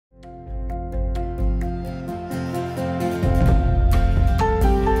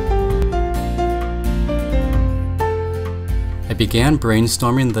began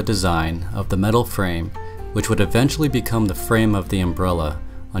brainstorming the design of the metal frame, which would eventually become the frame of the umbrella,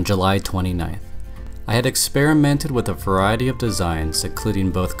 on July 29th. I had experimented with a variety of designs, including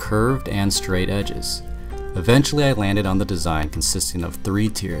both curved and straight edges. Eventually I landed on the design consisting of 3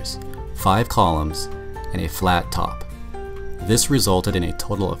 tiers, 5 columns, and a flat top. This resulted in a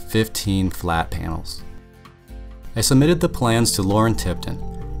total of 15 flat panels. I submitted the plans to Lauren Tipton,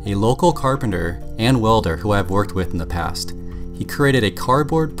 a local carpenter and welder who I've worked with in the past. He created a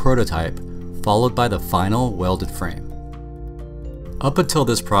cardboard prototype followed by the final welded frame. Up until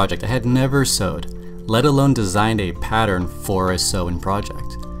this project I had never sewed, let alone designed a pattern for a sewing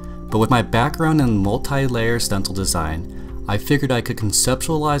project. But with my background in multi-layer stencil design, I figured I could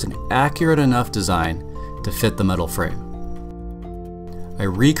conceptualize an accurate enough design to fit the metal frame. I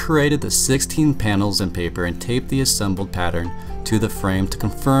recreated the 16 panels in paper and taped the assembled pattern to the frame to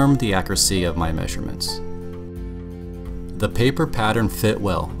confirm the accuracy of my measurements. The paper pattern fit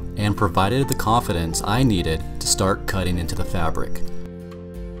well and provided the confidence I needed to start cutting into the fabric.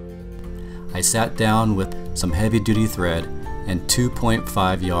 I sat down with some heavy-duty thread and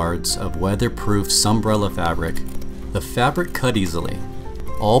 2.5 yards of weatherproof sunbrella fabric. The fabric cut easily.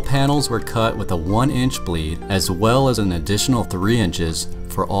 All panels were cut with a 1-inch bleed, as well as an additional 3 inches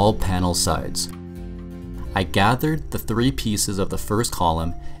for all panel sides. I gathered the 3 pieces of the first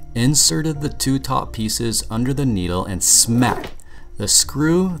column, inserted the 2 top pieces under the needle, and smack! The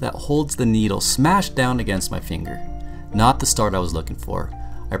screw that holds the needle smashed down against my finger. Not the start I was looking for.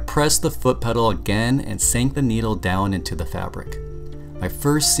 I pressed the foot pedal again and sank the needle down into the fabric. My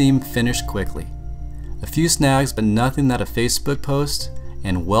first seam finished quickly. A few snags, but nothing that a Facebook post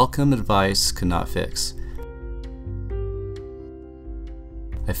and welcome advice could not fix.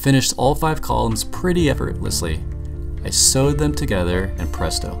 I finished all 5 columns pretty effortlessly. I sewed them together and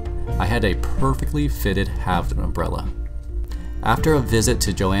presto, I had a perfectly fitted halved umbrella. After a visit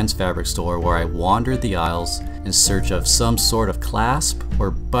to Joann's fabric store where I wandered the aisles in search of some sort of clasp or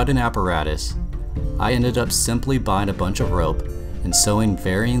button apparatus, I ended up simply buying a bunch of rope and sewing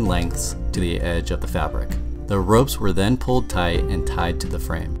varying lengths to the edge of the fabric. The ropes were then pulled tight and tied to the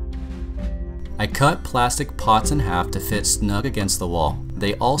frame. I cut plastic pots in half to fit snug against the wall.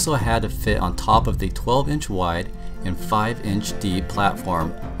 They also had to fit on top of the 12-inch wide and 5-inch deep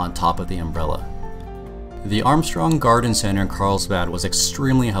platform on top of the umbrella. The Armstrong Garden Center in Carlsbad was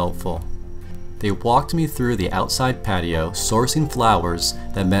extremely helpful. They walked me through the outside patio, sourcing flowers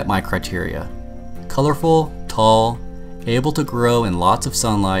that met my criteria. Colorful, tall, able to grow in lots of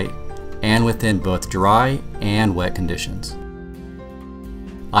sunlight, and within both dry and wet conditions.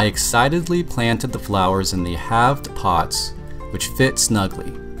 I excitedly planted the flowers in the halved pots, which fit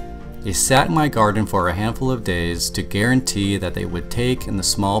snugly. They sat in my garden for a handful of days to guarantee that they would take in the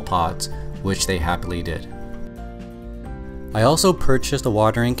small pots, which they happily did. I also purchased a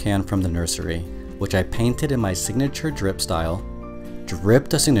watering can from the nursery, which I painted in my signature drip style,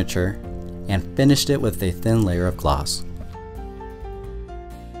 dripped a signature, and finished it with a thin layer of gloss.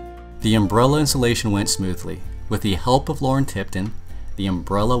 The umbrella installation went smoothly. With the help of Lauren Tipton, the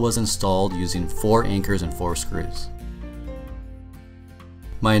umbrella was installed using 4 anchors and 4 screws.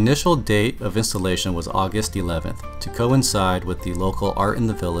 My initial date of installation was August 11th to coincide with the local Art in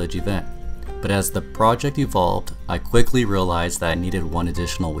the Village event. But as the project evolved, I quickly realized that I needed 1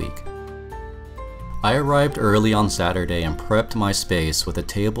 additional week. I arrived early on Saturday and prepped my space with a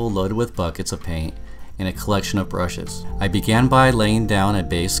table loaded with buckets of paint and a collection of brushes. I began by laying down a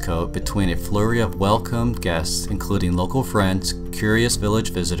base coat between a flurry of welcomed guests, including local friends, curious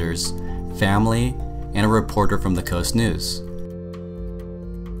village visitors, family, and a reporter from the Coast News.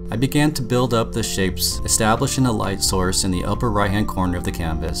 I began to build up the shapes, establishing a light source in the upper right-hand corner of the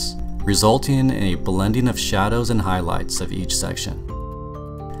canvas, resulting in a blending of shadows and highlights of each section.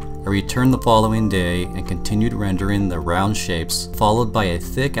 I returned the following day and continued rendering the round shapes, followed by a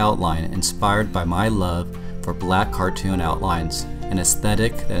thick outline inspired by my love for black cartoon outlines, an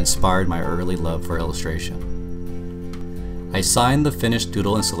aesthetic that inspired my early love for illustration. I signed the finished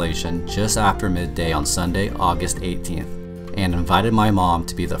doodle installation just after midday on Sunday, August 18th, and invited my mom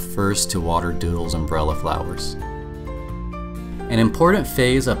to be the first to water Doodle's umbrella flowers. An important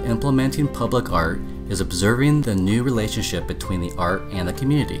phase of implementing public art is observing the new relationship between the art and the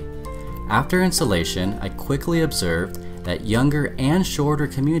community. After installation, I quickly observed that younger and shorter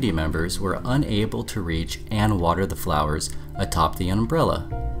community members were unable to reach and water the flowers atop the umbrella.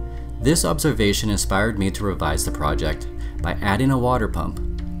 This observation inspired me to revise the project by adding a water pump,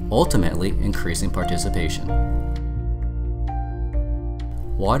 ultimately increasing participation.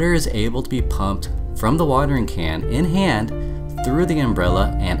 Water is able to be pumped from the watering can in hand through the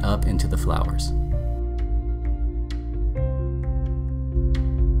umbrella and up into the flowers.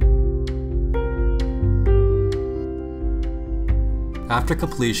 After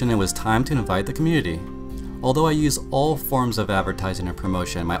completion, it was time to invite the community. Although I use all forms of advertising and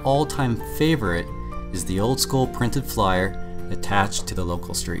promotion, my all-time favorite is the old school printed flyer attached to the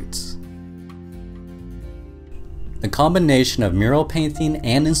local streets. The combination of mural painting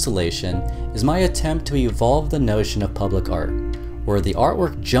and installation is my attempt to evolve the notion of public art, where the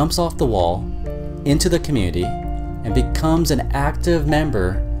artwork jumps off the wall into the community and becomes an active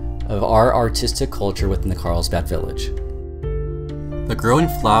member of our artistic culture within the Carlsbad Village. The growing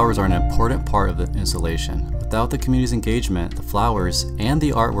flowers are an important part of the installation. Without the community's engagement, the flowers and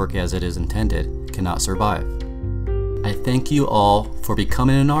the artwork as it is intended cannot survive. I thank you all for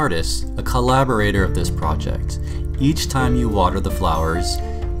becoming an artist, a collaborator of this project. Each time you water the flowers,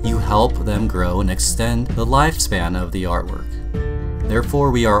 you help them grow and extend the lifespan of the artwork.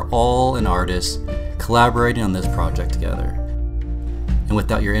 Therefore, we are all an artist collaborating on this project together. And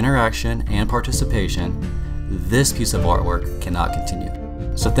without your interaction and participation, this piece of artwork cannot continue.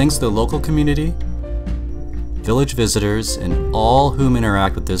 So thanks to the local community, village visitors, and all whom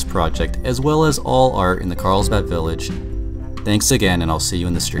interact with this project, as well as all art in the Carlsbad Village, thanks again, and I'll see you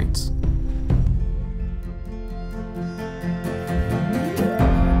in the streets.